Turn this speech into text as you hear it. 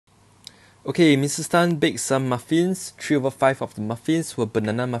Okay, Mrs. Tan baked some muffins. 3/5 of the muffins were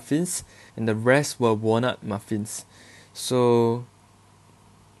banana muffins, and the rest were walnut muffins. So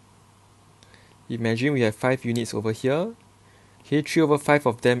imagine we have 5 units over here. Okay, 3/5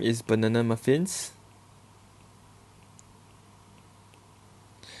 of them is banana muffins.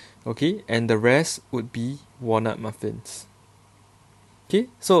 Okay, and the rest would be walnut muffins. Okay,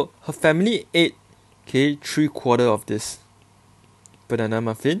 so her family ate 3/4 of this banana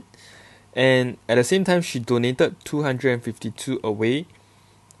muffin, and at the same time she donated 252 away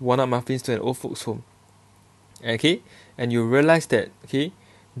walnut muffins to an old folks home. Okay, and you realize that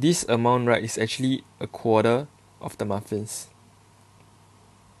this amount, right, is actually a quarter of the muffins.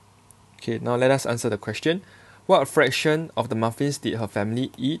 Okay, now let us answer the question. What fraction of the muffins did her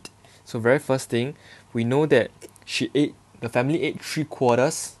family eat? So very first thing, we know that the family ate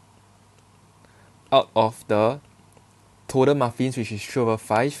 3/4 out of the total muffins, which is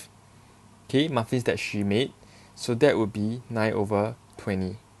 3/5 muffins that she made. So that would be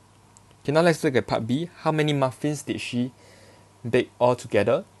 9/20. Okay, now let's look at part B. How many muffins did she bake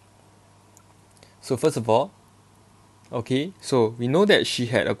altogether? So first of all, so we know that she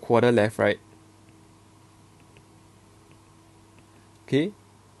had a quarter left, right? Okay,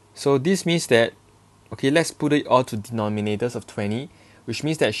 so this means that, let's put it all to denominators of 20, which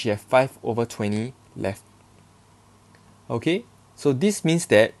means that she has 5/20 left. Okay, so this means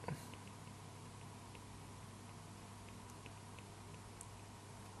that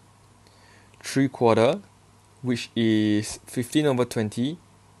three quarter, which is 15/20,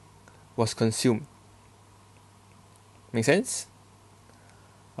 was consumed. Make sense?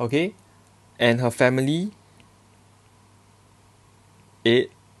 Okay, and her family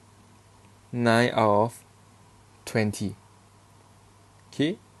ate 9/20.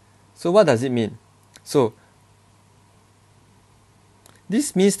 Okay, so what does it mean? So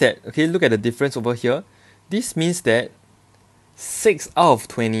this means that, look at the difference over here. This means that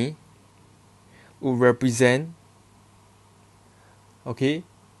 6/20 will represent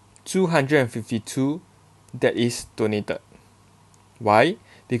 252 that is donated. Why?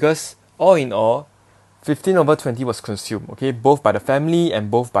 Because all in all, 15/20 was consumed, both by the family and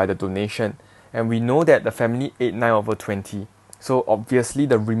both by the donation. And we know that the family ate 9/20. So obviously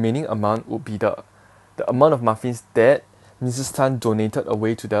the remaining amount would be the amount of muffins that Mrs. Tan donated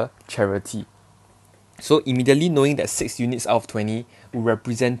away to the charity. So immediately knowing that 6 units out of 20 will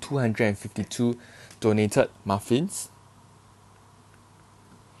represent 252 donated muffins.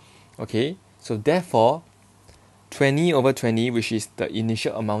 Okay, so therefore 20/20, which is the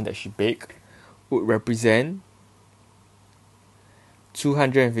initial amount that she baked, would represent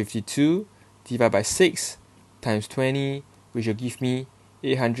 252 divided by 6 times 20, which will give me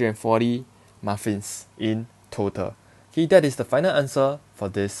 840 muffins in total. Okay, that is the final answer for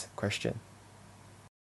this question.